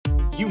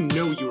you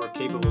know you are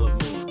capable of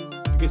more,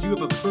 because you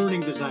have a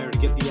burning desire to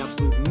get the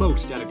absolute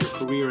most out of your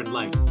career and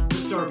life, to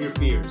starve your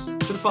fears,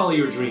 to follow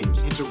your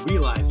dreams, and to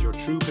realize your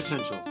true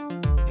potential.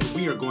 And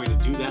we are going to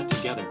do that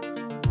together.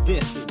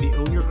 This is the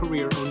Own Your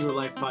Career, Own Your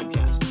Life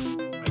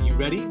podcast. Are you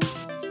ready?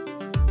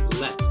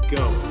 Let's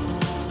go.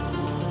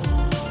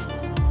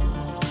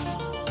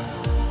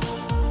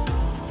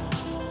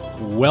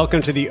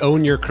 Welcome to the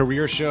Own Your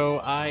Career Show.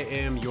 I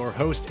am your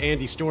host,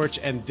 Andy Storch,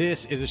 and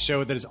this is a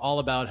show that is all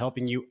about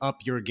helping you up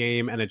your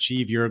game and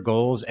achieve your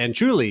goals and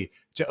truly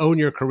to own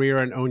your career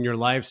and own your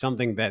life,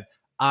 something that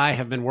I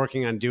have been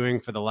working on doing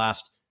for the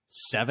last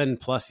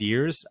 7+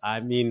 years. I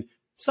mean,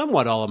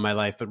 somewhat all of my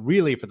life, but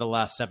really for the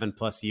last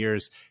 7+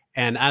 years.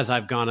 And as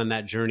I've gone on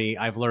that journey,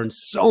 I've learned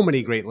so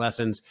many great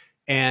lessons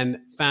and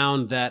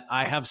found that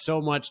I have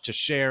so much to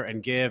share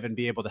and give and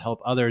be able to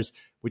help others,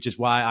 which is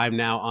why I'm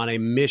now on a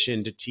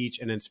mission to teach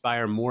and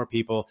inspire more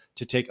people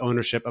to take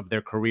ownership of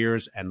their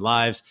careers and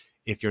lives.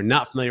 If you're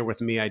not familiar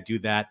with me, I do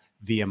that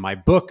via my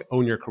book,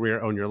 Own Your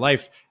Career, Own Your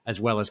Life,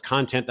 as well as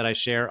content that I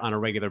share on a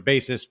regular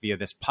basis via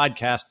this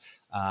podcast,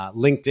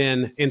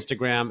 LinkedIn,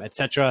 Instagram,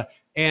 etc.,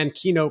 and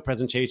keynote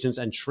presentations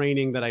and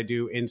training that I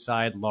do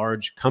inside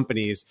large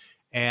companies.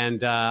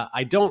 And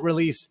I don't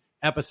release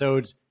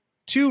episodes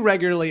too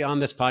regularly on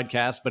this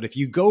podcast, but if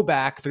you go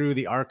back through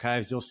the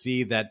archives, you'll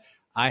see that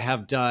I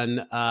have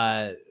done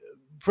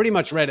pretty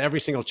much read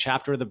every single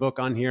chapter of the book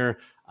on here.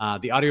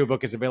 The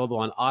audiobook is available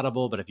on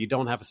Audible, but if you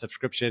don't have a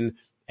subscription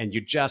and you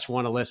just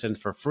want to listen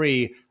for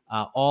free,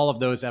 all of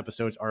those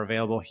episodes are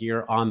available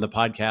here on the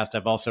podcast.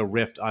 I've also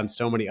riffed on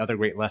so many other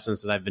great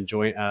lessons that I've been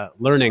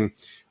learning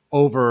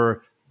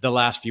over the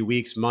last few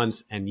weeks,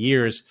 months, and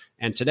years.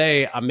 And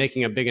today I'm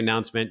making a big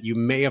announcement. You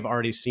may have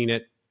already seen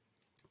it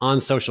on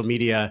social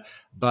media,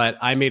 but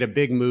I made a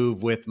big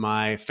move with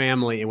my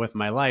family and with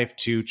my life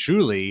to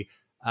truly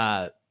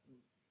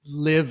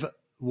live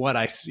what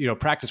I,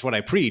 practice what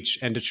I preach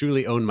and to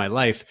truly own my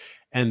life.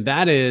 And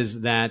that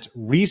is that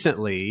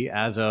recently,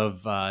 as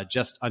of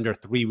just under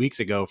 3 weeks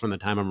ago from the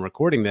time I'm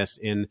recording this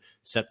in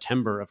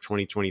September of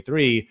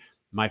 2023,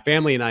 my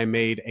family and I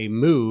made a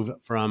move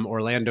from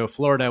Orlando,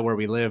 Florida, where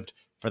we lived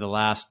for the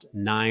last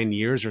 9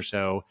 years or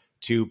so,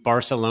 to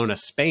Barcelona,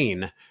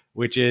 Spain,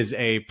 which is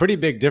a pretty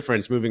big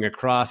difference moving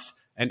across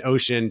an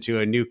ocean to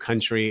a new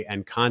country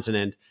and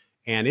continent.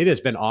 And it has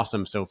been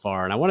awesome so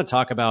far. And I want to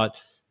talk about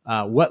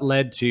what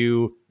led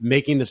to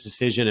making this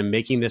decision and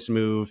making this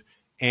move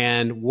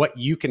and what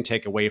you can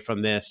take away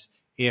from this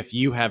if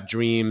you have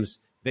dreams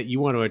that you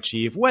want to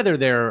achieve, whether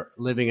they're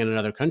living in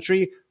another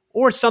country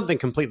or something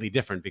completely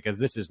different, because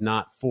this is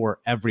not for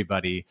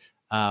everybody.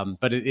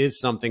 But it is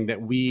something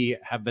that we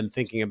have been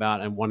thinking about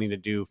and wanting to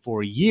do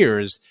for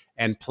years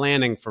and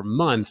planning for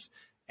months.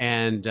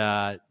 And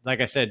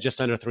like I said,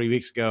 just under 3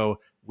 weeks ago,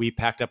 we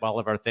packed up all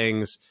of our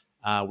things.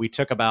 We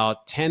took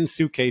about 10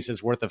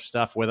 suitcases worth of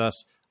stuff with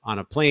us on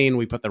a plane.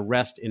 We put the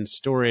rest in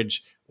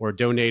storage or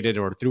donated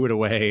or threw it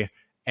away.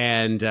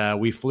 And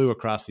we flew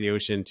across the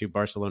ocean to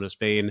Barcelona,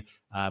 Spain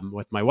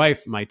with my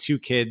wife, my 2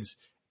 kids,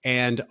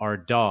 and our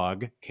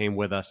dog came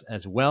with us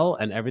as well.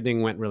 And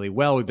everything went really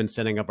well. We've been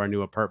setting up our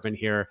new apartment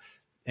here.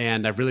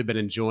 And I've really been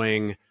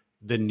enjoying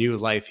the new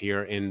life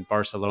here in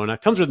Barcelona.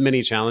 It comes with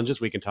many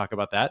challenges. We can talk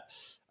about that.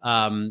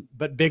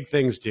 But big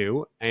things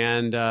do.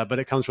 And but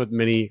it comes with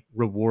many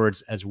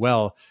rewards as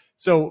well.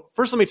 So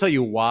first, let me tell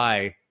you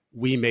why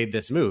we made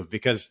this move,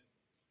 because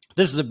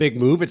this is a big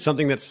move. It's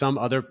something that some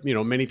other,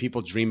 many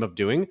people dream of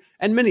doing.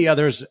 And many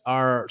others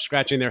are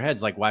scratching their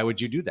heads like, why would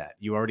you do that?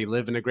 You already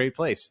live in a great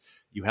place.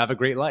 You have a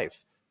great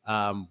life.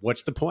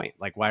 What's the point?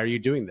 Like, why are you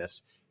doing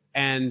this?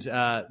 And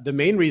the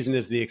main reason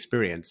is the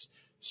experience.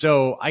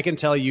 So I can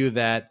tell you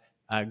that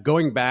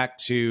going back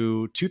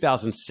to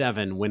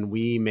 2007, when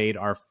we made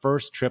our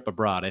first trip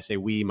abroad, I say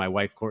we, my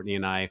wife, Courtney,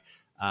 and I,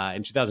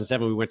 in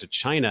 2007, we went to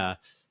China.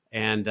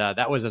 And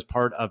that was as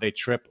part of a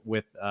trip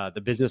with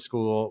the business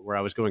school where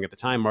I was going at the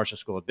time, Marshall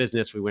School of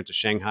Business. We went to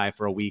Shanghai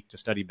for a week to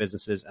study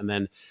businesses. And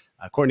then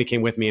Courtney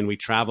came with me and we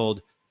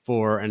traveled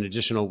for an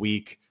additional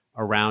week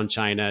around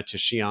China to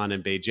Xi'an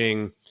and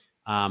Beijing.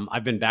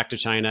 I've been back to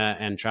China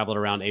and traveled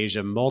around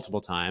Asia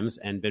multiple times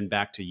and been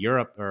to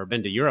Europe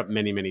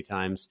many, many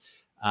times,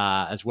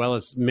 as well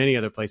as many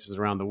other places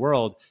around the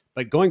world.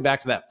 But going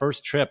back to that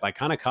first trip, I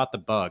kind of caught the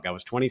bug. I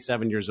was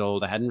 27 years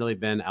old. I hadn't really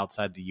been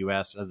outside the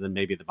US other than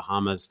maybe the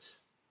Bahamas.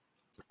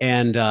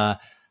 And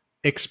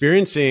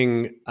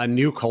experiencing a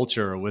new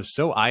culture was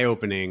so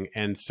eye-opening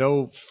and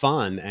so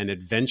fun and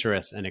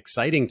adventurous and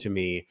exciting to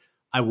me.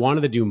 I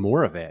wanted to do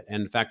more of it.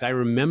 And in fact, I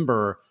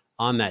remember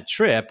on that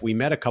trip, we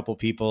met a couple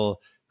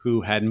people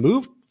who had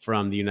moved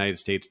from the United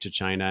States to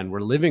China and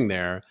were living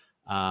there.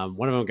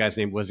 One of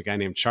them was a guy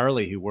named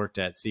Charlie who worked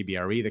at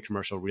CBRE, the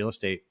commercial real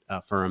estate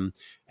firm.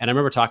 And I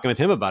remember talking with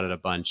him about it a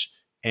bunch.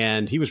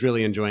 And he was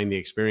really enjoying the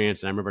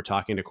experience. And I remember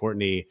talking to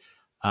Courtney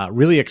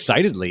really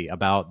excitedly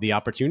about the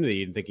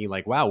opportunity and thinking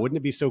like, wow, wouldn't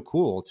it be so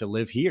cool to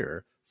live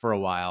here for a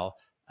while?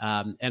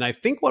 And I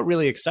think what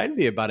really excited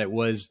me about it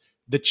was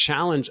the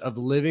challenge of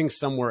living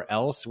somewhere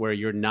else where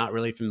you're not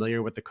really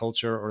familiar with the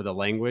culture or the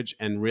language,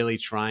 and really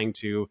trying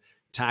to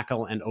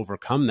tackle and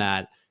overcome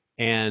that.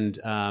 And,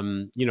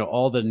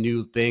 all the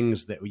new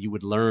things that you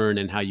would learn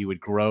and how you would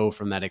grow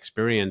from that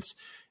experience.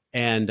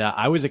 And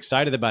I was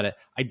excited about it.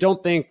 I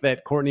don't think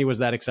that Courtney was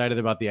that excited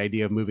about the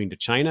idea of moving to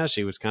China.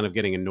 She was kind of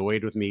getting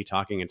annoyed with me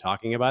talking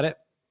about it.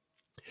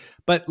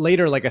 But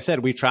later, like I said,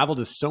 we traveled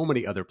to so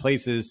many other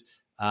places.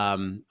 I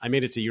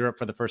made it to Europe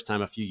for the first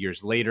time a few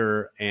years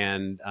later,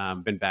 and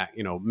been back,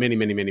 many,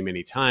 many, many,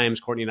 many times.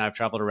 Courtney and I have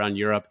traveled around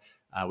Europe.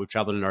 We've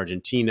traveled in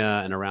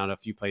Argentina and around a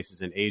few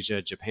places in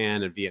Asia,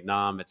 Japan and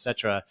Vietnam, et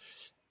cetera.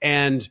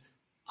 And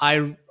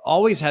I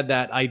always had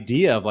that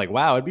idea of like,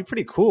 wow, it'd be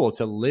pretty cool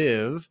to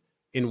live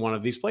in one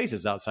of these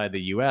places outside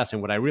the US.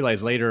 And what I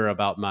realized later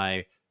about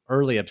my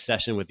early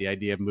obsession with the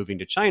idea of moving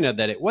to China,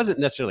 that it wasn't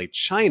necessarily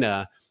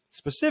China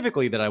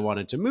specifically that I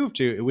wanted to move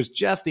to. It was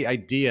just the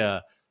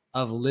idea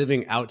of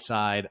living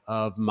outside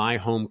of my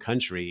home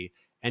country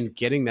and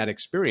getting that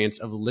experience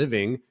of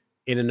living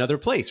in another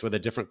place with a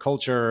different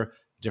culture,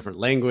 different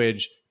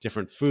language,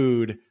 different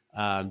food,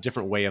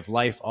 different way of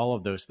life, all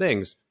of those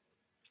things.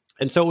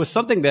 And so it was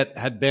something that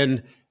had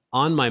been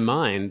on my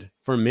mind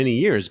for many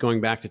years,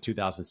 going back to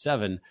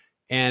 2007.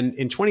 And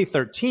in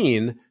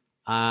 2013,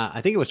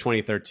 I think it was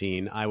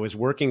 2013, I was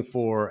working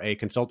for a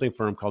consulting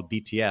firm called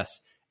BTS,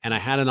 and I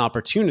had an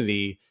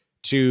opportunity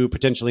to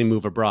potentially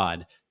move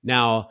abroad.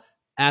 Now,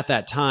 at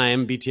that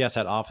time, BTS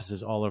had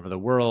offices all over the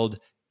world,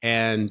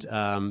 and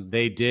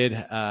they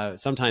did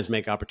sometimes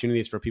make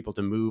opportunities for people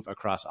to move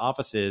across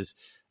offices,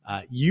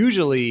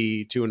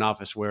 usually to an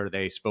office where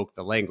they spoke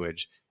the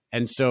language.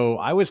 And so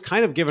I was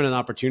kind of given an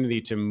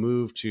opportunity to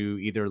move to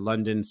either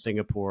London,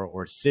 Singapore,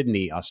 or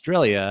Sydney,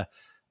 Australia,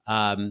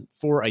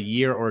 for a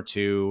year or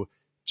two,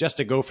 just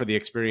to go for the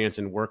experience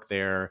and work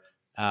there.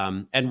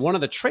 And one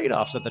of the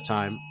trade-offs at the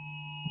time...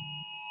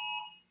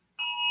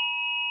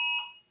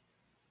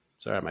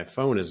 Sorry, my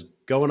phone is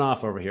going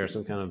off over here,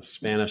 some kind of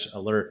Spanish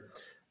alert.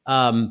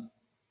 One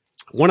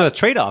of the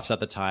trade-offs at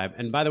the time,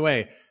 and by the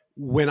way,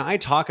 when we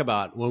talk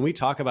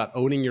about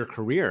owning your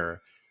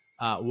career,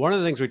 one of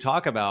the things we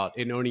talk about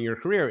in owning your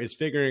career is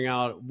figuring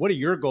out what are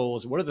your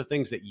goals, what are the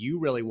things that you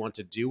really want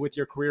to do with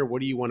your career,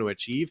 what do you want to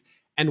achieve,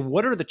 and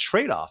what are the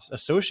trade-offs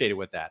associated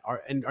with that?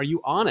 Are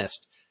you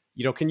honest?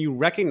 Can you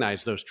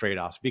recognize those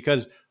trade-offs?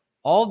 Because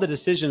all the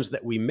decisions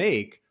that we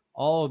make,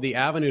 all of the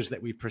avenues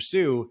that we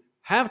pursue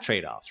have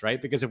trade-offs, right?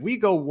 Because if we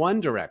go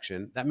one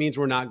direction, that means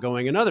we're not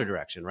going another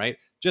direction, right?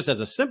 Just as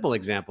a simple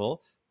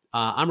example,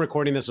 I'm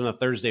recording this on a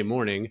Thursday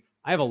morning.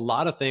 I have a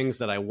lot of things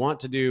that I want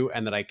to do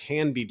and that I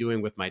can be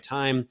doing with my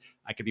time.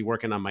 I could be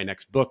working on my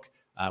next book,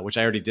 which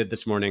I already did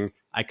this morning.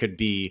 I could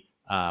be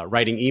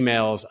writing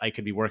emails. I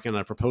could be working on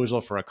a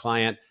proposal for a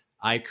client.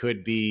 I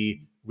could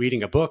be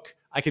reading a book.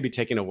 I could be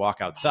taking a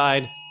walk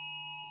outside.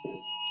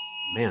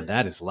 Man,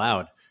 that is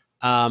loud.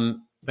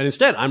 But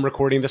instead, I'm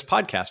recording this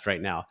podcast right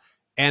now.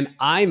 And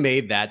I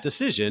made that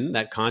decision,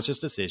 that conscious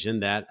decision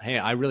that, hey,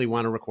 I really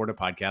want to record a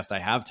podcast. I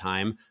have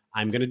time.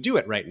 I'm going to do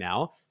it right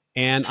now.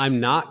 And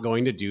I'm not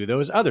going to do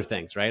those other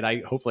things,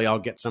 right? Hopefully I'll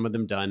get some of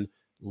them done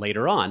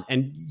later on.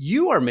 And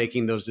you are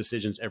making those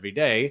decisions every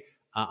day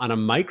on a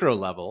micro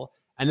level.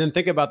 And then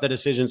think about the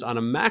decisions on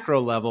a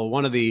macro level.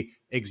 One of the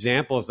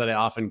examples that I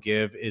often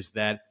give is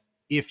that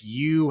if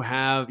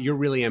you're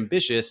really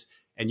ambitious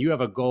and you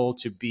have a goal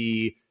to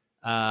be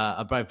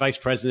a vice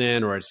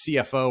president or a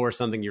CFO or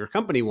something in your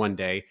company one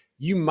day,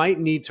 you might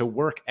need to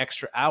work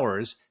extra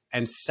hours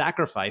and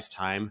sacrifice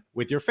time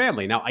with your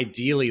family. Now,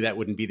 ideally, that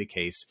wouldn't be the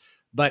case.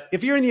 But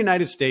if you're in the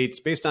United States,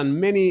 based on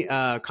many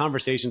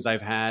conversations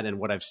I've had and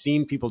what I've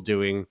seen people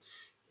doing,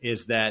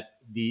 is that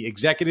the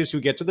executives who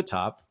get to the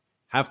top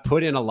have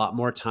put in a lot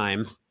more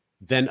time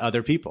than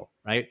other people,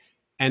 right?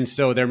 And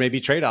so there may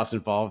be trade-offs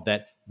involved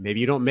that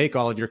maybe you don't make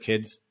all of your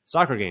kids'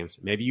 soccer games.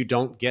 Maybe you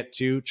don't get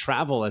to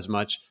travel as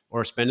much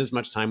or spend as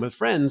much time with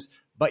friends,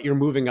 but you're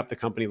moving up the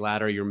company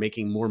ladder. You're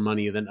making more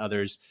money than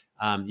others.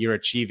 You're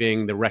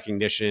achieving the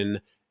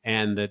recognition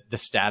and the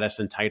status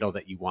and title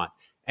that you want.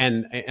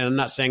 And I'm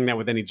not saying that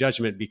with any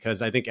judgment,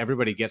 because I think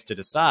everybody gets to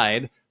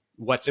decide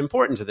what's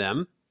important to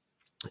them.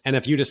 And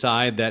if you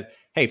decide that,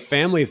 hey,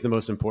 family is the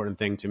most important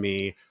thing to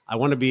me, I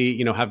want to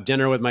be, have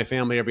dinner with my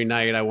family every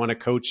night. I want to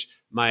coach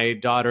my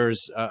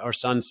daughter's or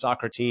son's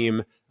soccer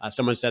team.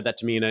 Someone said that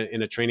to me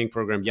in a training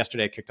program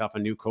yesterday. I kicked off a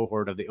new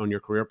cohort of the Own Your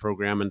Career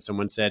program. And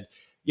someone said,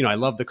 I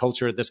love the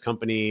culture at this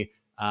company.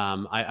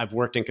 I've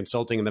worked in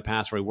consulting in the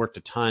past where I worked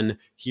a ton.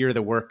 Here,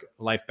 the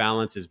work-life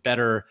balance is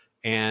better.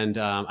 And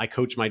I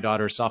coach my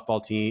daughter's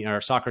softball team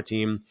or soccer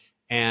team,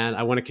 and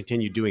I want to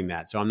continue doing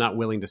that. So I'm not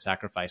willing to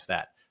sacrifice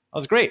that. I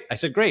was great. I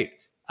said, great.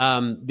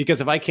 Because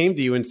if I came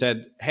to you and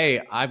said,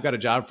 hey, I've got a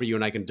job for you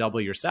and I can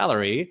double your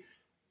salary,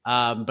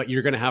 but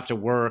you're going to have to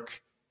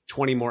work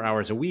 20 more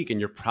hours a week and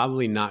you're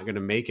probably not going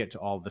to make it to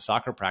all the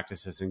soccer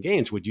practices and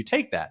games, would you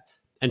take that?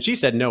 And she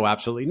said, no,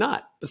 absolutely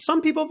not. But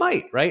some people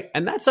might, right?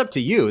 And that's up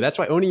to you. That's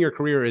why owning your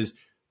career is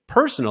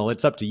personal.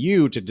 It's up to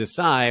you to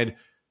decide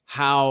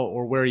how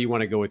or where you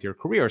want to go with your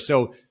career.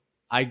 So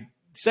I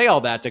say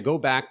all that to go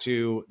back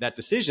to that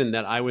decision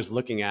that I was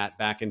looking at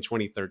back in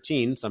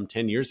 2013, some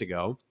 10 years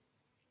ago,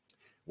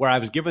 where I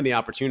was given the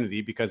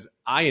opportunity because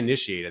I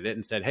initiated it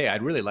and said, hey,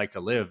 I'd really like to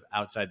live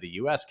outside the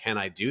US. Can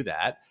I do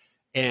that?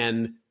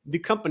 And the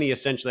company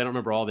essentially, I don't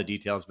remember all the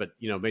details, but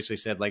basically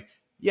said like,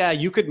 yeah,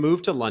 you could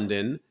move to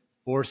London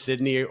or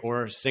Sydney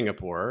or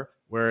Singapore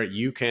where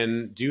you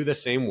can do the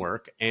same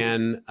work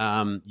and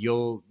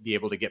you'll be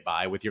able to get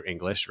by with your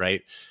English,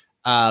 right?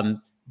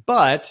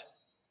 But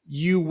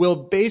you will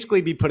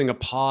basically be putting a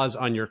pause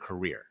on your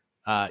career.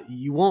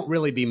 You won't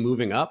really be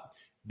moving up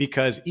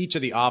because each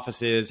of the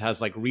offices has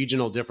like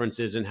regional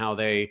differences in how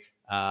they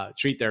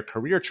treat their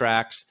career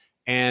tracks.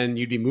 And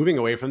you'd be moving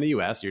away from the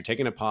US. You're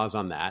taking a pause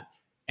on that.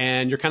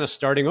 And you're kind of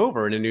starting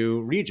over in a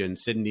new region,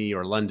 Sydney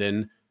or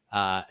London,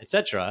 et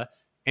cetera.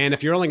 And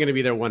if you're only going to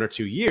be there 1 or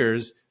 2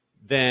 years,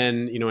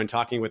 then, in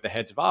talking with the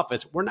heads of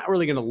office, we're not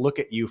really going to look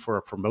at you for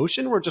a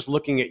promotion. We're just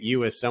looking at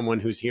you as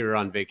someone who's here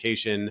on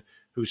vacation,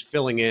 who's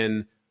filling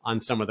in on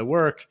some of the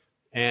work,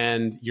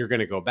 and you're going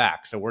to go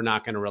back. So we're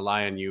not going to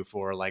rely on you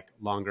for like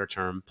longer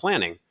term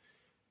planning.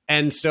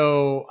 And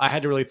so I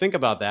had to really think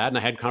about that. And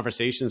I had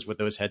conversations with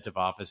those heads of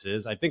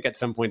offices. I think at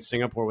some point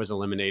Singapore was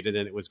eliminated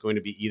and it was going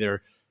to be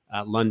either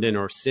London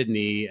or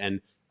Sydney.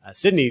 And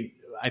Sydney,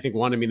 I think,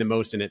 wanted me the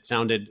most, and it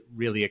sounded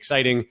really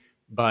exciting,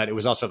 but it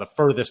was also the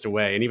furthest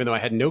away. And even though I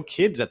had no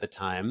kids at the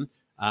time,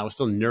 I was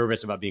still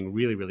nervous about being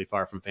really, really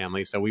far from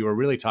family. So we were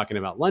really talking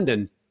about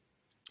London.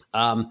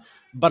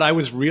 But I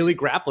was really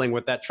grappling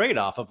with that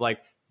trade-off of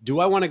like, do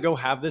I want to go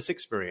have this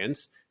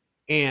experience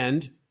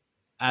and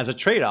as a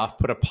trade-off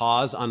put a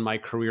pause on my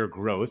career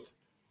growth,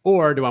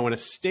 or do I want to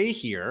stay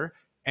here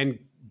and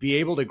be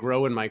able to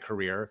grow in my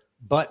career,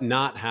 but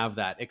not have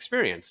that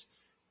experience?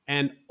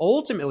 And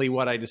ultimately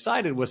what I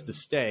decided was to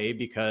stay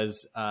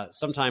because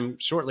sometime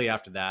shortly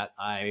after that,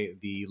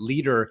 the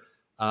leader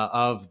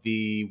of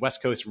the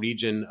West Coast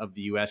region of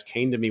the US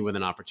came to me with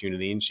an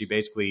opportunity. And she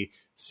basically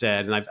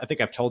said, and I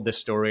think I've told this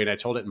story and I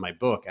told it in my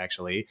book,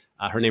 actually.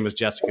 Her name was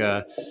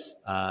Jessica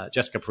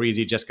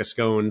Parisi, Jessica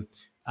Scone.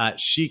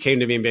 She came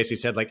to me and basically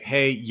said like,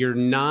 hey, you're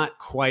not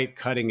quite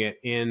cutting it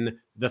in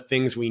the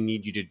things we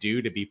need you to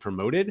do to be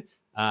promoted.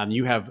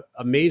 You have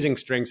amazing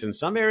strengths in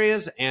some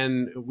areas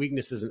and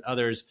weaknesses in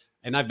others.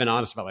 And I've been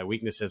honest about my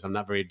weaknesses. I'm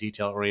not very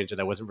detail oriented.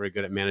 I wasn't very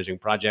good at managing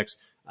projects,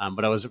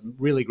 but I was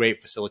really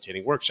great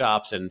facilitating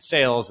workshops and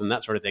sales and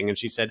that sort of thing. And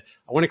she said,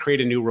 I want to create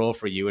a new role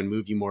for you and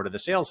move you more to the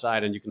sales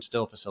side, and you can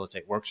still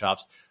facilitate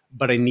workshops,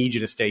 but I need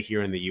you to stay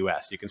here in the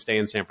US. You can stay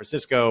in San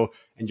Francisco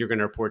and you're going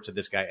to report to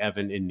this guy,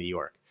 Evan, in New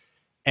York.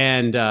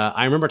 And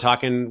I remember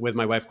talking with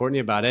my wife, Courtney,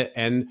 about it.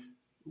 And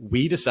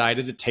we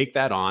decided to take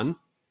that on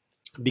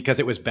because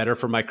it was better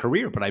for my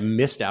career, but I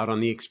missed out on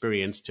the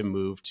experience to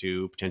move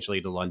to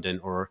potentially to London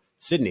or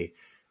Sydney.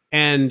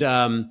 And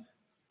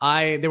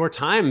there were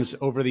times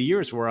over the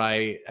years where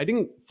I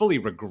didn't fully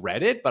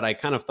regret it, but I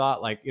kind of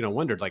thought like,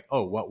 wondered like,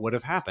 oh, what would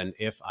have happened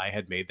if I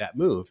had made that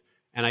move?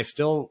 And I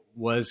still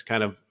was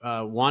kind of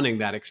wanting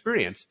that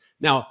experience.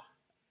 Now,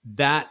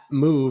 that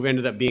move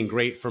ended up being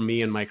great for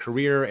me in my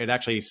career. It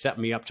actually set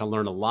me up to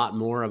learn a lot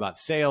more about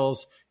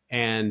sales.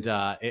 And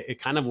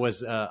it kind of was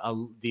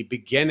the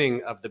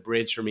beginning of the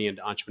bridge for me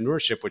into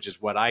entrepreneurship, which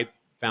is what I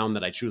found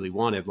that I truly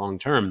wanted long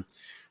term.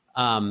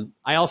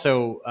 I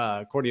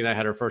also, Courtney and I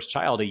had our first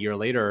child a year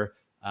later.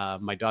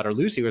 My daughter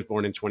Lucy was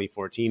born in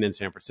 2014 in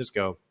San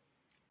Francisco.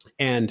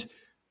 And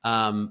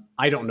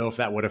I don't know if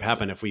that would have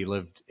happened if we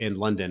lived in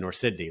London or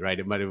Sydney, right?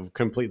 It might have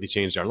completely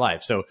changed our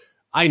life. So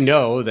I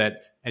know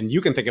that, and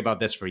you can think about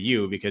this for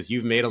you because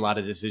you've made a lot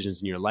of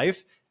decisions in your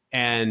life.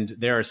 And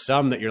there are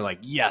some that you're like,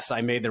 yes,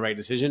 I made the right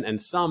decision.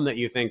 And some that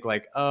you think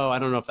like, oh, I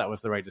don't know if that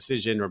was the right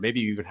decision, or maybe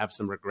you even have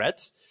some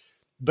regrets.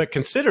 But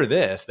consider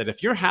this, that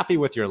if you're happy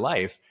with your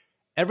life,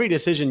 every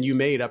decision you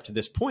made up to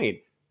this point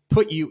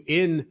put you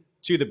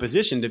into the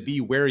position to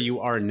be where you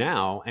are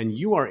now. And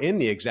you are in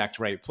the exact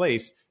right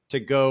place to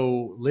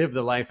go live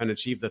the life and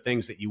achieve the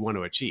things that you want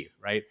to achieve,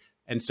 right?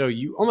 And so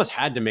you almost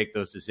had to make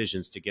those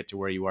decisions to get to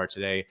where you are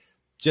today,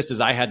 just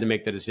as I had to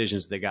make the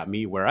decisions that got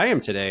me where I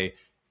am today.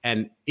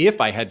 And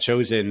if I had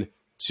chosen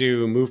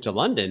to move to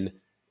London,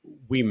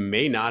 we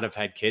may not have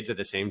had kids at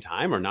the same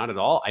time or not at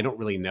all. I don't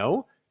really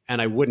know.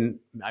 And I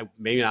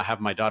may not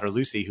have my daughter,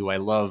 Lucy, who I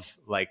love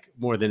like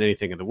more than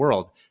anything in the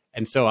world.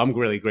 And so I'm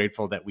really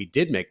grateful that we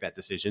did make that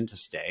decision to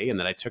stay and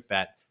that I took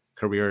that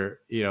career,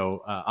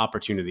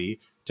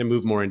 opportunity to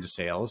move more into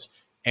sales.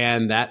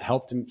 And that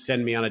helped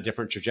send me on a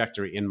different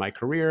trajectory in my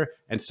career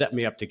and set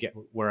me up to get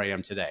where I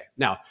am today.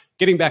 Now,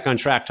 getting back on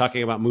track,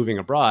 talking about moving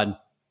abroad,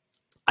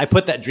 I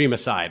put that dream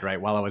aside, right,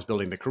 while I was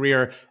building the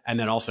career and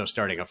then also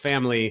starting a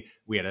family.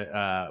 We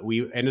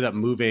ended up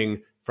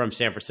moving from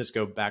San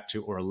Francisco back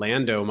to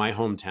Orlando, my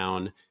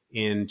hometown,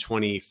 in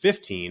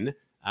 2015,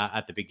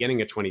 at the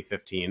beginning of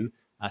 2015,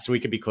 so we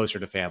could be closer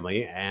to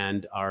family.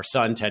 And our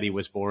son, Teddy,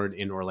 was born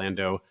in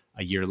Orlando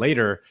a year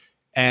later.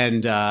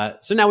 And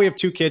so now we have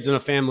 2 kids and a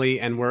family,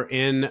 and we're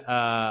in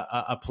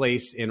a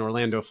place in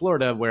Orlando,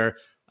 Florida, where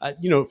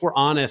if we're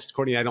honest,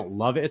 Courtney and I don't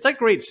love it. It's a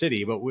great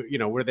city, but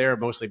we're there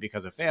mostly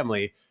because of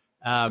family.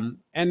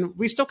 And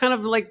we still kind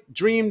of like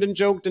dreamed and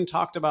joked and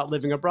talked about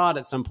living abroad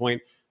at some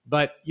point.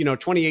 But,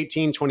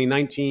 2018,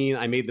 2019,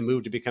 I made the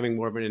move to becoming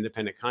more of an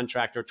independent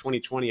contractor.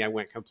 2020, I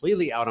went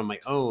completely out on my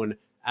own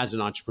as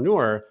an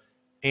entrepreneur.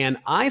 And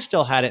I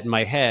still had it in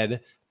my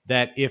head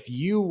that if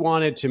you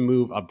wanted to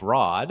move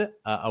abroad,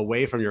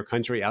 away from your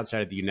country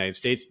outside of the United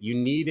States, you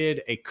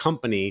needed a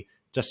company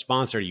to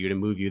sponsor you to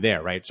move you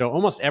there, right? So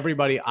almost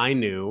everybody I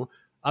knew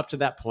up to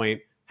that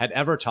point had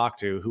ever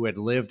talked to who had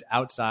lived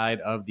outside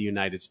of the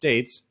United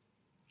States,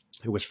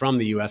 who was from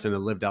the US and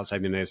had lived outside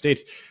the United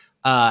States,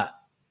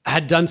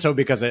 had done so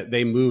because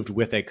they moved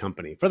with a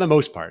company for the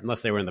most part,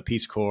 unless they were in the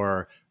Peace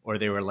Corps or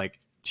they were like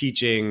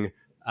teaching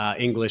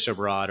English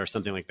abroad or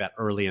something like that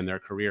early in their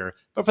career.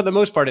 But for the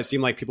most part, it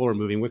seemed like people were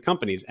moving with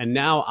companies. And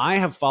now I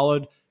have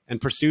followed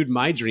and pursued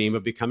my dream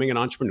of becoming an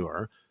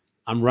entrepreneur.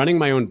 I'm running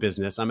my own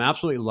business. I'm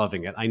absolutely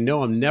loving it. I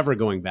know I'm never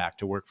going back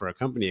to work for a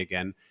company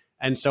again.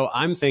 And so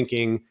I'm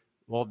thinking,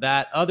 well,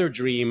 that other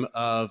dream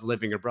of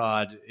living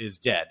abroad is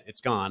dead. It's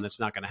gone. It's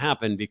not going to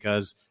happen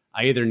because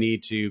I either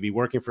need to be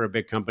working for a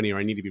big company or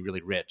I need to be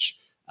really rich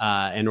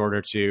in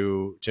order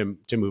to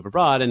move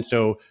abroad. And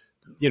so,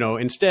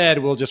 instead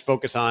we'll just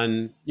focus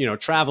on,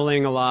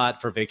 traveling a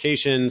lot for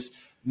vacations.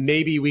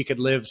 Maybe we could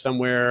live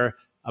somewhere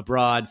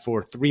abroad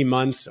for 3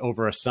 months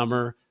over a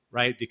summer,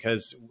 right?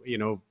 Because,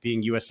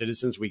 being US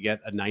citizens, we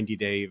get a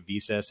 90-day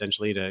visa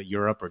essentially to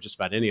Europe or just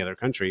about any other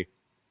country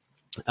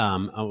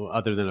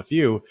other than a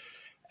few.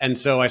 And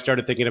so I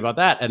started thinking about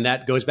that. And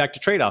that goes back to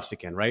trade-offs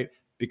again, right?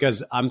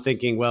 Because I'm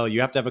thinking, well, you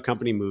have to have a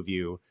company move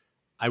you.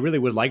 I really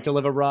would like to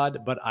live abroad,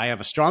 but I have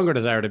a stronger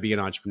desire to be an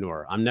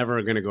entrepreneur. I'm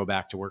never going to go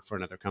back to work for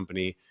another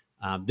company.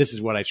 This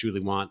is what I truly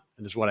want.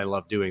 This is what I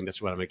love doing. This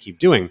is what I'm going to keep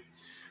doing.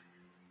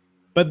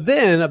 But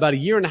then about a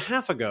year and a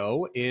half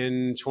ago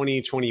in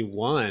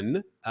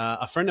 2021,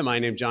 a friend of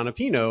mine named John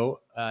Apino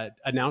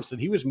announced that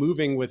he was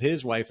moving with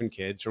his wife and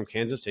kids from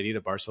Kansas City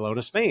to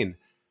Barcelona, Spain.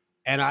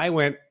 And I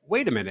went,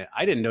 wait a minute,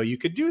 I didn't know you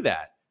could do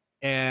that.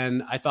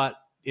 And I thought,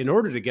 in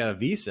order to get a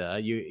visa,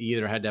 you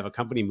either had to have a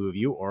company move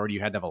you or you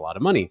had to have a lot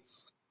of money.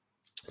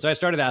 So I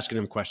started asking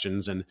him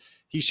questions and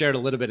he shared a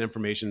little bit of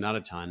information, not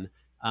a ton.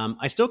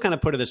 I still kind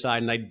of put it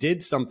aside and I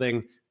did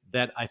something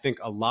that I think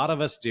a lot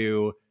of us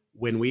do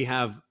when we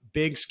have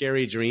big,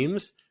 scary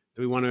dreams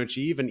that we want to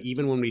achieve. And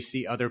even when we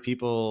see other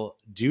people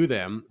do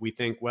them, we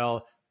think,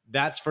 well,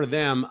 that's for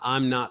them.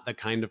 I'm not the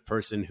kind of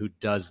person who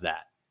does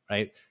that,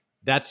 right?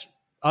 That's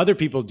other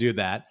people do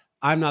that.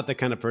 I'm not the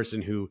kind of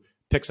person who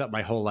picks up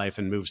my whole life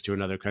and moves to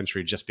another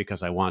country just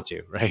because I want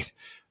to, right?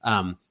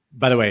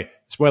 By the way,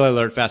 spoiler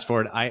alert, fast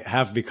forward, I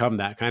have become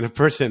that kind of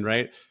person,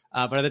 right?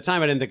 But at the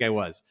time, I didn't think I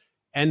was.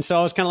 And so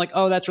I was kind of like,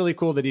 oh, that's really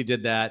cool that he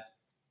did that.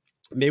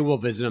 Maybe we'll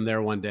visit him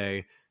there one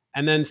day.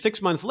 And then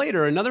 6 months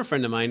later, another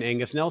friend of mine,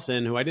 Angus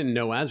Nelson, who I didn't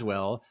know as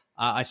well,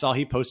 I saw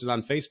he posted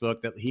on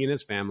Facebook that he and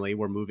his family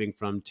were moving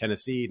from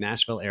Tennessee,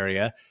 Nashville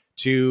area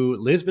to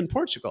Lisbon,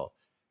 Portugal.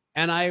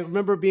 And I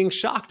remember being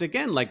shocked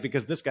again,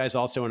 because this guy's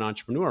also an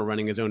entrepreneur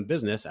running his own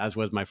business, as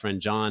was my friend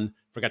John.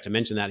 Forgot to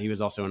mention that he was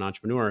also an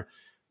entrepreneur.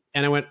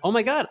 And I went, oh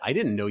my God, I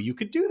didn't know you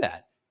could do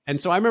that. And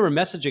so I remember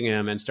messaging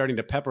him and starting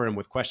to pepper him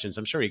with questions.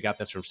 I'm sure he got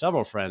this from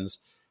several friends.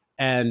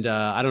 And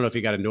I don't know if he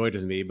got annoyed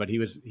with me, but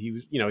he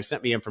he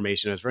sent me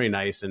information. It was very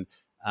nice and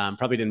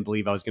probably didn't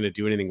believe I was going to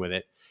do anything with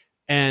it.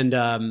 And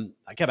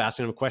I kept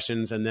asking him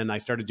questions. And then I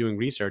started doing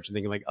research and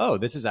thinking oh,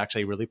 this is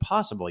actually really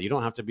possible. You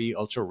don't have to be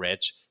ultra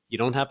rich. You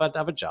don't have to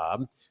have a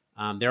job.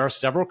 There are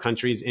several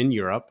countries in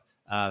Europe,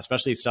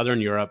 especially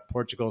Southern Europe,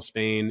 Portugal,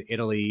 Spain,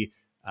 Italy,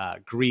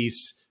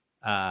 Greece,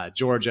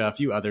 Georgia, a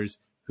few others,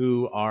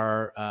 who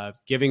are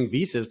giving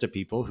visas to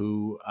people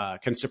who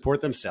can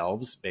support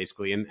themselves,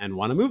 basically, and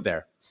want to move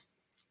there.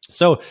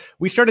 So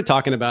we started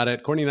talking about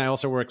it. Courtney and I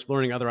also were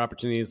exploring other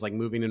opportunities like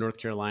moving to North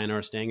Carolina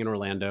or staying in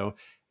Orlando.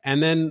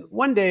 And then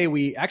one day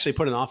we actually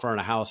put an offer on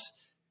a house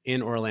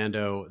in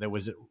Orlando that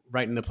was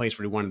right in the place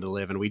where we wanted to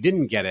live, and we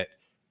didn't get it.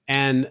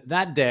 And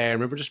that day, I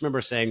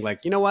remember saying,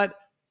 you know what?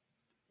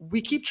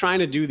 We keep trying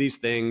to do these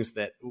things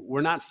that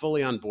we're not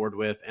fully on board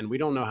with, and we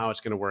don't know how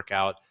it's going to work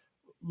out.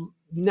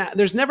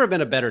 There's never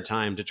been a better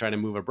time to try to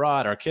move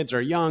abroad. Our kids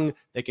are young.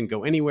 They can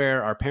go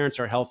anywhere. Our parents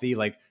are healthy.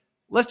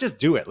 Let's just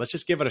do it. Let's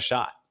just give it a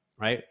shot,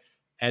 right?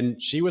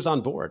 And she was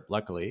on board,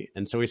 luckily.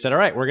 And so we said, all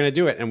right, we're going to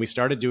do it. And we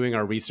started doing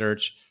our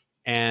research.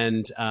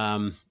 And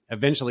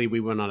eventually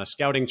we went on a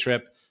scouting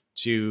trip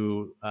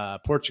to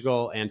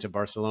Portugal and to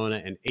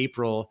Barcelona in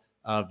April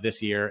of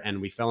this year. And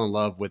we fell in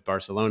love with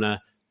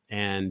Barcelona.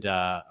 And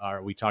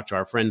we talked to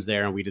our friends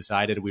there and we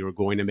decided we were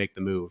going to make the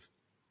move.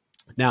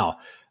 Now,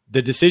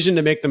 the decision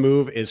to make the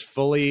move is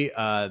fully,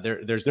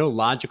 there's no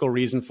logical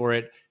reason for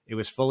it. It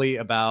was fully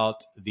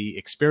about the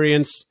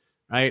experience,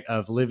 right,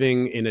 of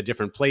living in a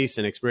different place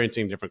and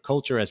experiencing a different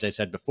culture. As I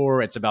said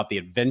before, it's about the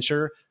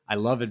adventure. I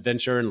love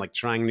adventure and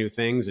trying new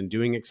things and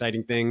doing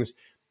exciting things.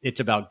 It's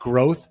about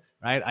growth,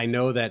 right? I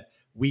know that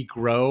we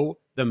grow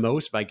the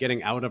most by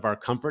getting out of our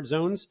comfort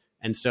zones.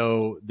 And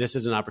so this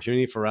is an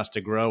opportunity for us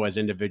to grow as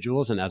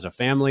individuals and as a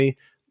family.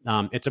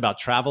 It's about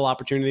travel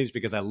opportunities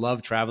because I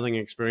love traveling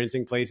and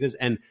experiencing places.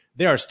 And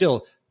there are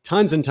still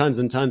tons and tons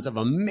and tons of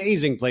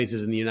amazing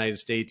places in the United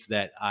States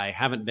that I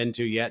haven't been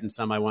to yet and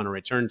some I want to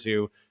return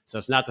to. So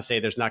it's not to say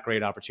there's not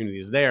great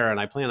opportunities there, and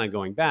I plan on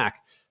going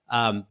back.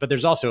 But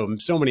there's also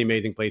so many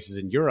amazing places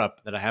in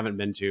Europe that I haven't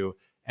been to.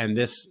 And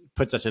this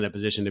puts us in a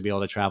position to be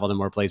able to travel to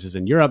more places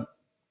in Europe.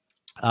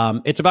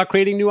 It's about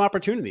creating new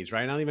opportunities,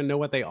 right? I don't even know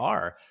what they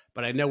are,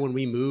 but I know when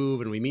we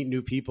move and we meet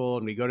new people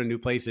and we go to new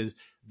places,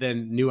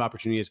 then new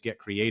opportunities get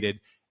created.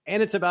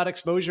 And it's about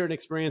exposure and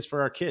experience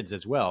for our kids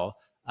as well.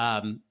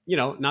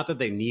 Not that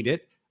they need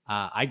it.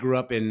 I grew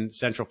up in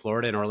Central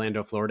Florida, in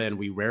Orlando, Florida, and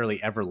we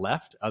rarely ever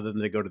left other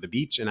than to go to the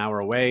beach an hour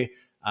away.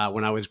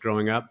 When I was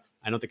growing up,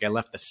 I don't think I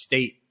left the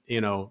state,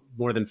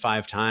 more than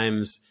 5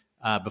 times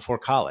before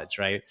college,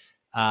 right?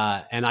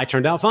 And I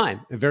turned out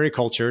fine, very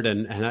cultured,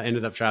 and I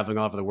ended up traveling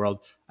all over the world.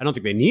 I don't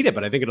think they need it,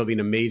 but I think it'll be an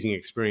amazing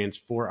experience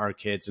for our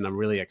kids, and I'm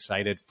really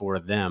excited for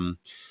them.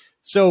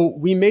 So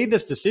we made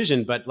this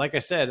decision, but like I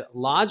said,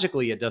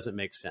 logically, it doesn't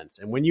make sense.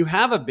 And when you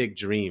have a big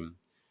dream,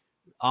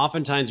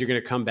 oftentimes you're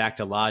going to come back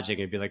to logic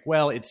and be like,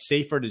 well, it's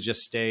safer to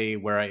just stay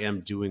where I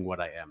am doing what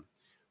I am.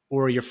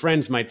 Or your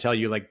friends might tell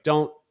you, like,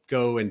 don't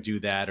go and do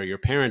that. Or your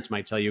parents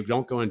might tell you,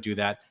 don't go and do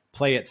that.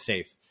 Play it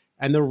safe.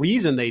 And the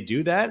reason they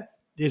do that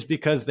is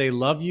because they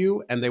love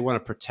you and they want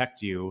to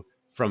protect you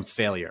from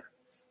failure.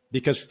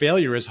 Because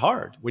failure is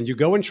hard. When you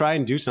go and try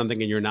and do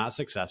something and you're not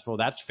successful,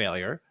 that's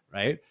failure,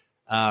 right?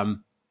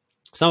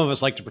 Some of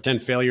us like to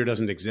pretend failure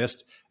doesn't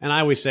exist. And I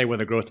always say with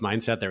a growth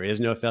mindset, there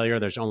is no failure.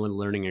 There's only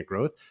learning and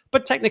growth.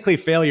 But technically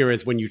failure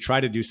is when you try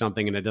to do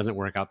something and it doesn't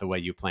work out the way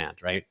you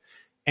planned, right?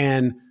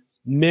 And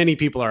many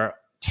people are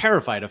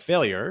terrified of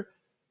failure,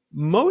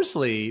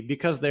 mostly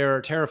because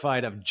they're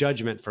terrified of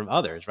judgment from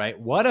others, right?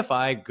 What if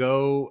I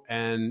go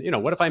and,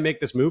 what if I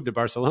make this move to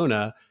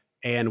Barcelona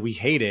and we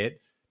hate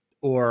it,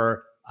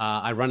 or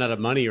I run out of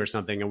money or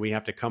something and we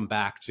have to come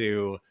back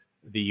to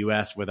the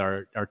US with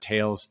our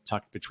tails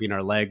tucked between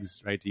our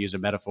legs, right? To use a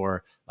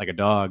metaphor, like a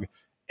dog.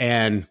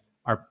 And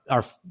our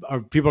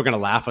people are going to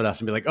laugh at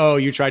us and be like, oh,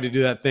 you tried to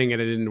do that thing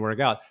and it didn't work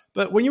out.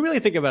 But when you really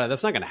think about it,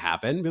 that's not going to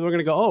happen. People are going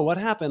to go, oh, what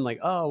happened? Like,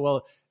 oh,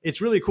 well, it's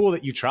really cool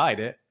that you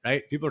tried it,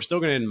 right? People are still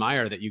going to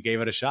admire that you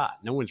gave it a shot.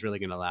 No one's really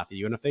going to laugh at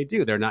you. And if they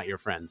do, they're not your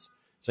friends.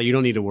 So you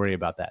don't need to worry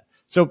about that.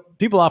 So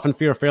people often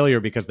fear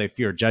failure because they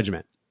fear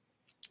judgment,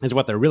 is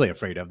what they're really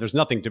afraid of. There's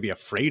nothing to be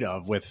afraid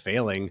of with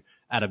failing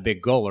at a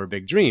big goal or a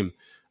big dream.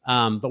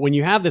 But when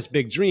you have this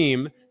big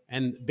dream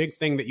and big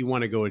thing that you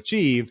want to go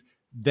achieve,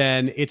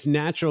 then it's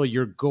natural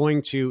you're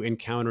going to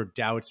encounter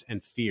doubts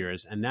and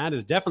fears. And that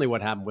is definitely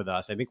what happened with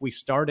us. I think we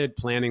started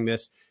planning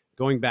this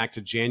going back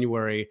to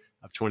January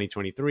of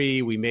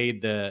 2023. We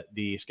made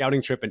the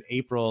scouting trip in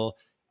April.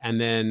 And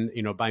then,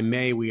 by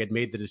May, we had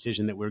made the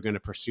decision that we were going to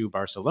pursue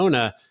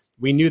Barcelona.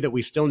 We knew that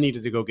we still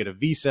needed to go get a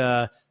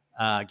visa,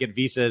 get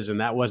visas,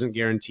 and that wasn't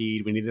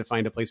guaranteed. We needed to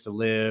find a place to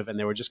live. And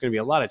there were just going to be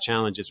a lot of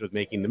challenges with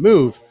making the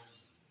move.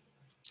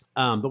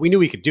 But we knew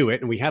we could do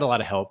it. And we had a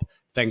lot of help,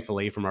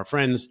 thankfully, from our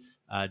friends,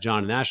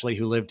 John and Ashley,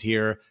 who lived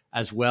here,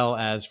 as well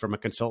as from a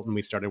consultant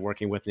we started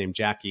working with named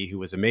Jackie, who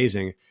was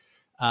amazing.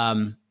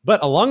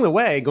 But along the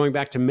way, going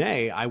back to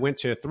May, I went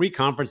to 3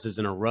 conferences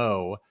in a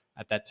row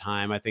at that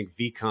time. I think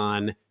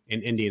VCon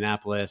in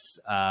Indianapolis,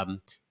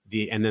 and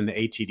then the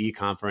ATD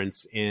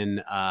conference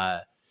in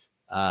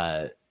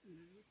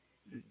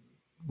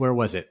where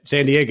was it?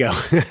 San Diego,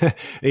 the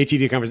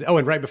ATD conference. Oh,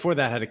 and right before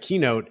that, I had a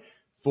keynote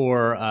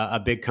for a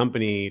big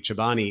company,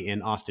 Chobani,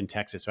 in Austin,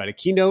 Texas. So I had a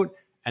keynote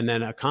and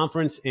then a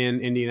conference in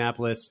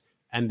Indianapolis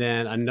and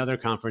then another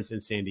conference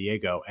in San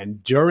Diego.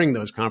 And during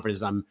those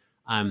conferences,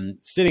 I'm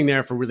sitting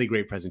there for really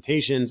great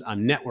presentations.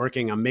 I'm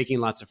networking. I'm making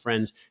lots of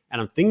friends.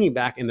 And I'm thinking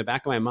back in the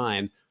back of my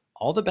mind,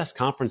 all the best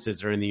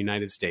conferences are in the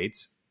United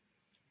States.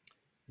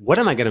 What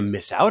am I going to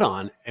miss out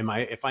on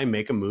if I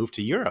make a move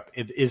to Europe?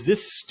 Is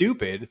this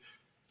stupid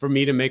for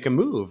me to make a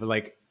move?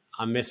 Like,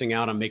 I'm missing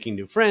out on making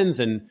new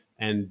friends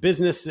and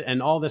business and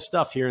all this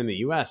stuff here in the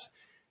US.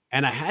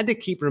 And I had to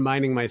keep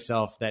reminding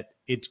myself that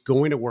it's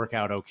going to work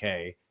out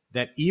okay,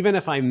 that even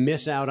if I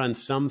miss out on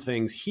some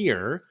things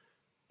here,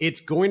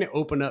 it's going to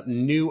open up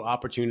new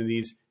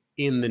opportunities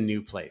in the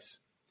new place.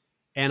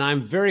 And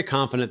I'm very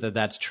confident that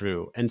that's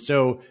true. And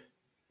so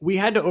we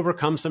had to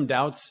overcome some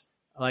doubts,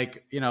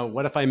 like,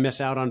 what if I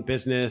miss out on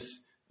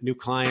business, new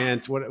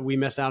clients, what we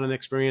miss out on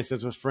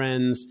experiences with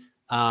friends?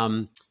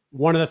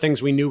 One of the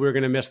things we knew we were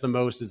going to miss the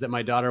most is that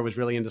my daughter was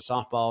really into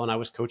softball and I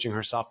was coaching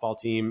her softball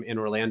team in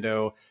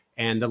Orlando,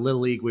 and the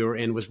little league we were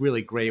in was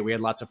really great. We had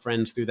lots of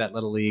friends through that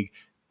little league,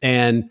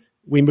 and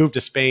we moved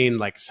to Spain.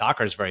 Like,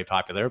 soccer is very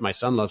popular. My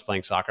son loves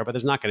playing soccer, but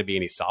there's not going to be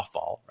any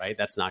softball, right?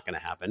 That's not going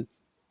to happen.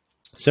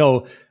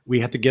 So we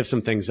had to give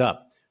some things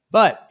up,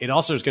 but it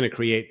also is going to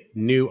create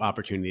new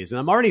opportunities. And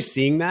I'm already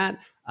seeing that.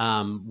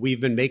 We've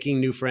been making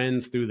new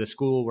friends through the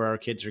school where our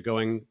kids are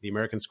going, the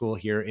American school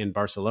here in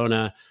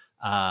Barcelona.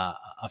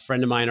 A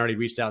friend of mine already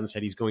reached out and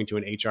said he's going to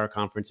an HR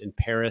conference in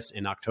Paris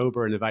in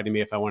October and invited me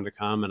if I wanted to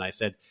come. And I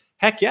said,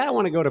 heck yeah, I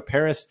want to go to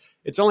Paris.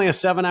 It's only a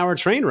 7-hour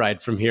train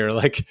ride from here.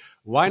 Like,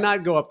 why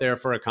not go up there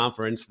for a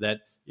conference that,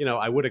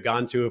 I would have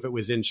gone to if it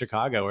was in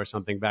Chicago or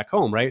something back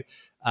home, right?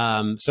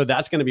 So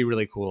that's going to be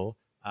really cool.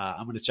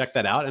 I'm going to check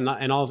that out, and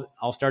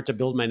I'll start to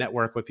build my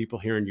network with people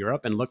here in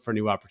Europe and look for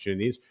new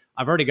opportunities.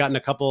 I've already gotten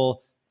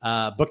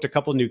booked a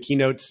couple new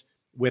keynotes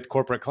with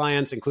corporate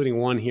clients, including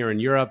one here in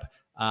Europe.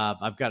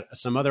 I've got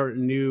some other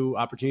new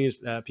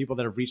opportunities, people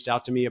that have reached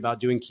out to me about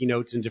doing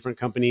keynotes in different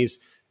companies,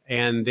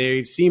 and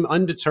they seem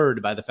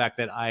undeterred by the fact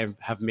that I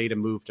have made a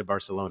move to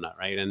Barcelona,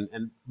 right?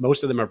 And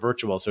most of them are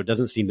virtual, so it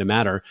doesn't seem to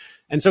matter.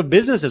 And so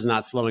business is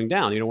not slowing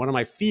down. One of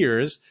my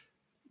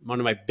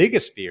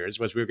biggest fears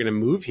was we were going to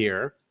move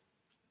here.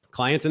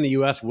 Clients in the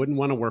US wouldn't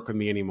want to work with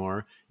me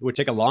anymore. It would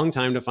take a long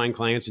time to find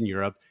clients in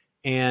Europe,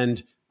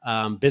 and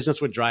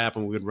business would dry up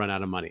and we would run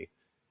out of money.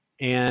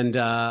 And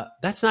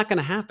that's not going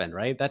to happen,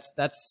 right?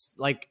 That's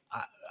like,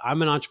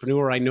 I'm an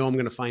entrepreneur. I know I'm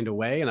going to find a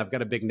way, and I've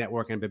got a big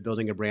network, and I've been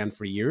building a brand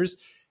for years.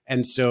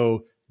 And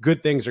so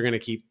good things are going to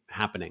keep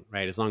happening,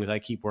 right? As long as I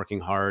keep working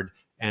hard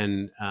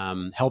and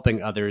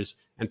helping others,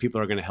 and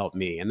people are going to help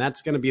me. And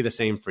that's going to be the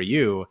same for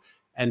you.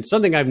 And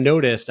something I've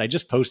noticed, I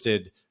just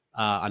posted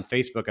on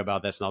Facebook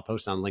about this, and I'll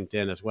post on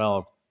LinkedIn as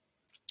well,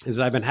 is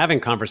that I've been having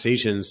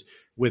conversations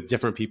with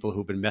different people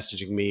who've been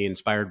messaging me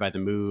inspired by the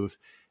move.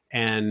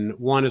 And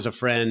one is a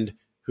friend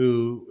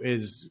who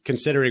is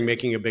considering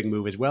making a big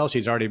move as well.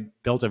 She's already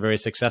built a very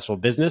successful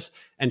business,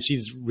 and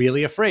she's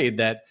really afraid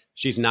that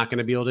she's not going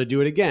to be able to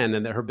do it again,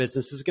 and that her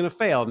business is going to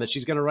fail, and that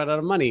she's going to run out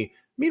of money.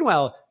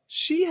 Meanwhile,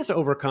 she has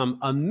overcome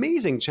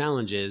amazing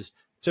challenges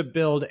to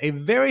build a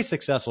very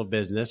successful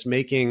business,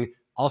 making,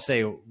 I'll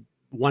say,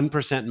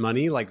 1%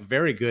 money, like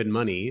very good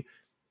money.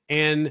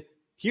 And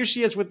here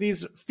she is with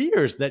these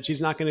fears that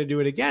she's not going to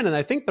do it again. And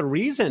I think the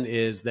reason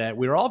is that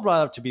we were all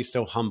brought up to be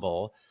so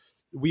humble.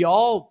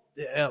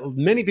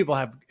 Many people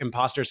have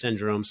imposter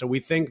syndrome. So we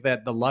think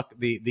that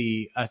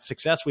the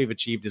success we've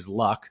achieved is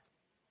luck.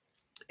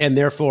 And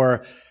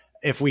therefore,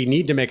 if we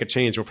need to make a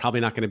change, we're probably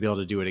not going to be able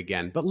to do it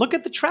again. But look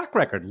at the track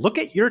record. Look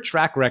at your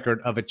track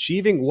record of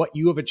achieving what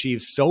you have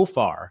achieved so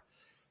far,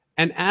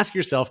 and ask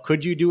yourself,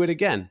 could you do it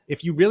again?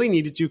 If you really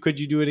needed to, could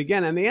you do it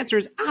again? And the answer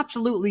is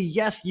absolutely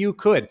yes, you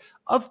could.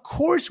 Of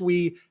course,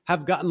 we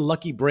have gotten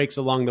lucky breaks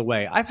along the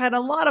way. I've had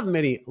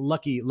many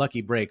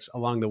lucky breaks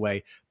along the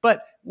way.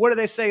 But what do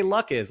they say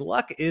luck is?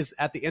 Luck is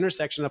at the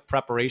intersection of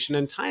preparation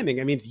and timing.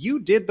 It means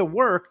you did the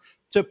work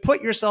to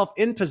put yourself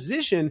in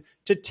position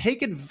to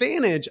take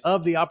advantage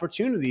of the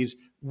opportunities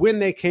when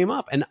they came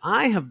up. And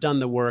I have done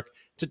the work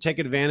to take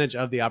advantage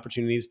of the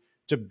opportunities,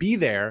 to be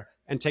there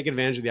and take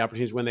advantage of the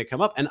opportunities when they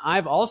come up. And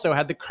I've also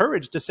had the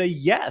courage to say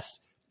yes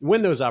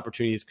when those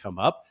opportunities come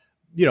up.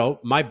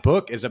 My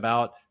book is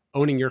about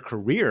owning your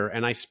career,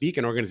 and I speak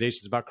in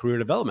organizations about career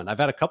development. I've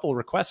had a couple of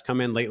requests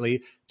come in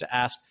lately to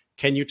ask,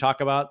 can you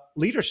talk about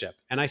leadership?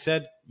 And I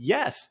said,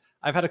 yes.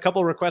 I've had a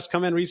couple of requests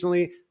come in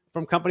recently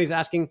from companies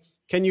asking,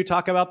 can you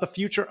talk about the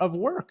future of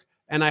work?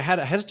 And I had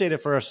hesitated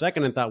for a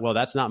second and thought, well,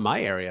 that's not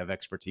my area of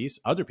expertise.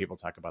 Other people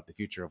talk about the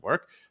future of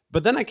work.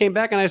 But then I came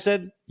back and I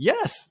said,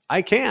 yes,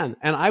 I can.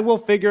 And I will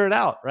figure it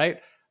out, right?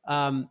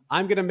 I'm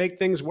going to make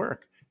things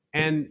work.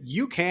 And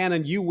you can,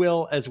 and you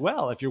will as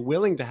well, if you're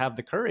willing to have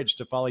the courage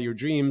to follow your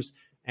dreams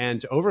and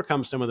to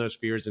overcome some of those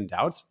fears and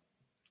doubts,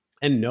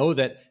 and know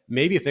that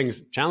maybe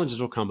challenges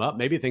will come up,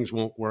 maybe things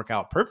won't work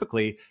out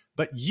perfectly,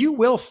 but you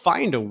will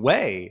find a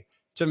way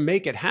to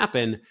make it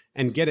happen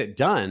and get it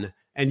done.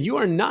 And you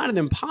are not an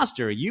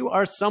imposter. You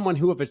are someone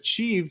who have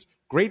achieved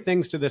great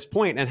things to this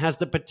point and has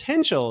the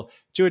potential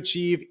to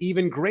achieve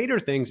even greater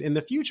things in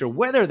the future,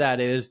 whether that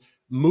is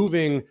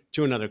moving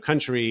to another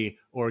country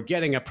or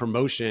getting a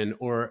promotion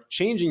or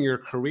changing your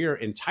career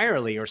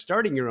entirely or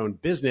starting your own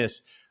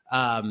business,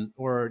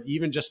 or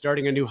even just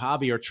starting a new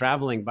hobby or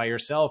traveling by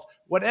yourself.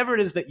 Whatever it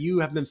is that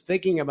you have been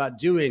thinking about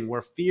doing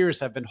where fears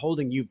have been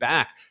holding you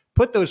back,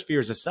 put those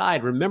fears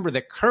aside. Remember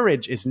that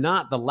courage is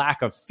not the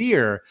lack of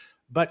fear,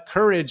 but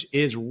courage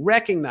is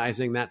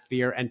recognizing that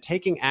fear and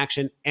taking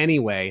action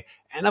anyway.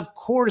 And of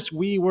course,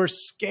 we were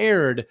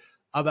scared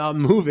about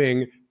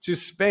moving to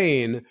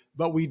Spain,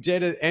 but we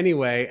did it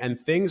anyway, and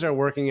things are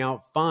working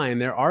out fine.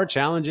 There are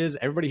challenges.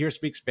 Everybody here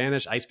speaks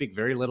Spanish. I speak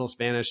very little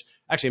Spanish.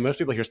 Actually, most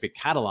people here speak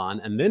Catalan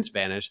and then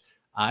Spanish.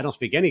 I don't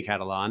speak any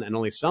Catalan and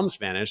only some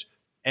Spanish.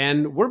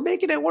 And we're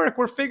making it work.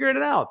 We're figuring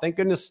it out. Thank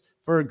goodness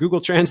for Google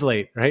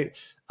Translate, right?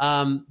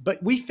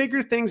 But we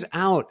figure things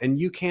out, and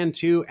you can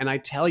too. And I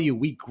tell you,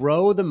 we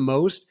grow the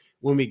most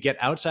when we get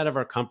outside of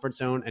our comfort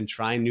zone and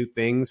try new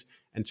things.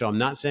 And so I'm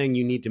not saying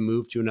you need to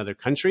move to another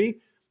country,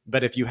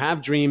 but if you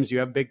have dreams, you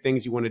have big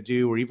things you want to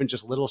do, or even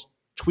just little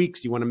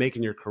tweaks you want to make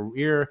in your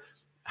career,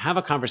 have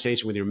a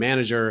conversation with your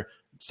manager,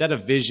 set a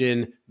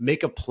vision,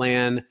 make a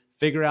plan,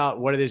 figure out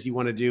what it is you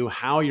want to do,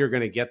 how you're going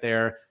to get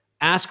there.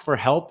 Ask for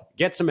help,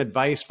 get some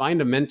advice,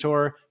 find a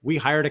mentor. We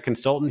hired a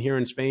consultant here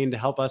in Spain to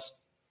help us,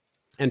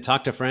 and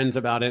talk to friends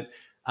about it.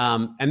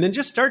 And then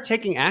just start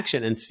taking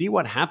action and see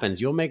what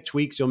happens. You'll make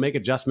tweaks, you'll make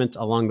adjustments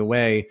along the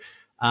way.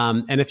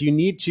 And if you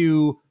need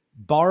to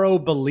borrow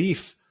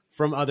belief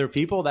from other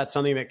people. That's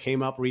something that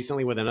came up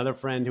recently with another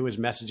friend who was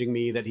messaging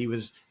me that he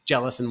was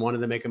jealous and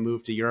wanted to make a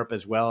move to Europe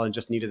as well and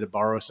just needed to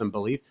borrow some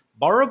belief.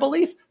 Borrow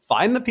belief.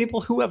 Find the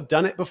people who have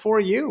done it before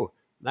you,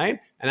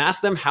 right? And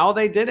ask them how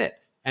they did it.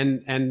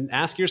 And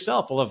ask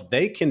yourself, well, if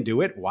they can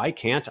do it, why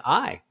can't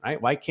I, right?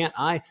 Why can't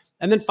I?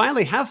 And then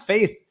finally, have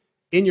faith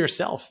in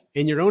yourself,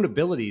 in your own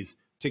abilities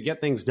to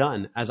get things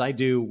done, as I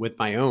do with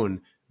my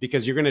own,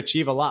 because you're going to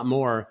achieve a lot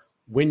more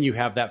when you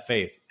have that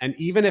faith. And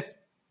even if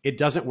it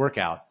doesn't work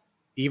out,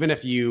 even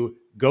if you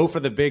go for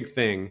the big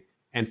thing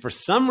and for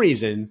some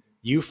reason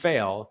you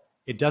fail,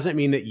 it doesn't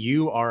mean that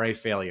you are a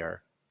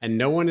failure. And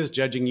no one is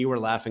judging you or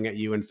laughing at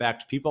you. In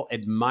fact, people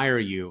admire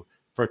you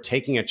for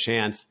taking a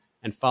chance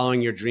and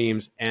following your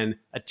dreams and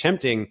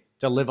attempting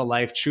to live a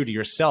life true to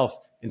yourself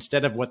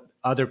instead of what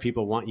other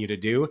people want you to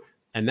do.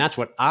 And that's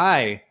what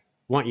I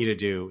want you to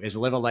do, is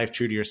live a life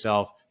true to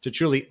yourself, to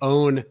truly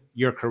own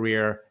your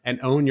career and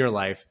own your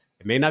life.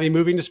 It may not be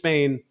moving to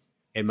Spain.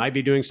 It might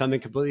be doing something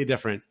completely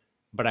different,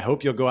 but I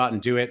hope you'll go out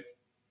and do it.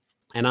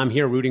 And I'm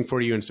here rooting for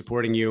you and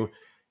supporting you.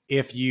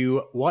 If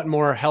you want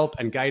more help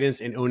and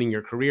guidance in owning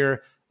your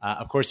career,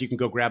 of course, you can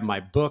go grab my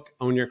book,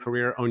 Own Your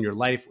Career, Own Your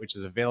Life, which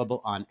is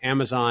available on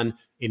Amazon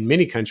in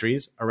many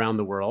countries around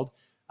the world.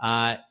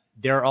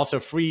 There are also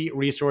free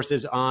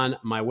resources on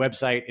my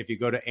website. If you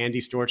go to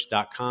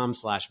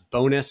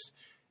andystorch.com/bonus,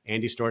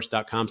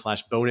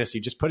 andystorch.com/bonus,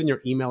 you just put in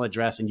your email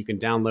address and you can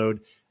download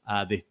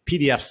the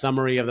PDF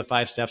summary of the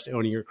 5 steps to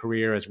owning your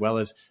career, as well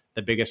as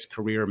the biggest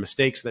career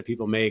mistakes that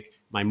people make,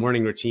 my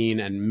morning routine,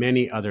 and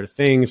many other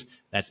things.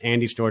 That's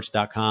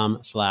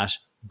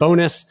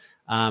andystorch.com/bonus.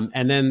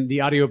 And then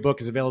the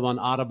audiobook is available on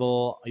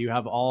Audible. You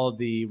have all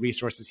the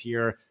resources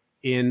here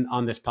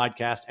on this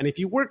podcast. And if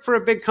you work for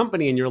a big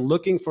company and you're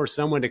looking for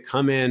someone to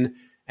come in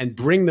and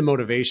bring the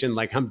motivation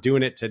like I'm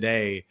doing it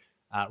today,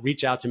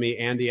 reach out to me,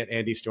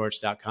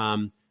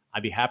 Andy@andystorch.com.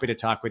 I'd be happy to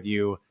talk with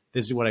you.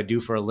 This is what I do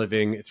for a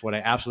living. It's what I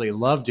absolutely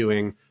love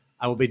doing.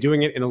 I will be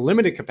doing it in a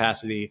limited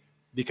capacity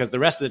because the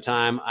rest of the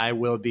time I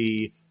will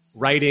be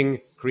writing,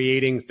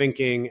 creating,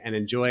 thinking, and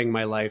enjoying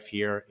my life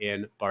here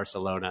in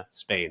Barcelona,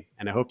 Spain.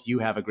 And I hope you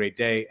have a great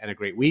day and a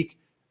great week.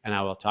 And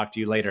I will talk to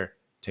you later.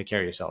 Take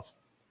care of yourself.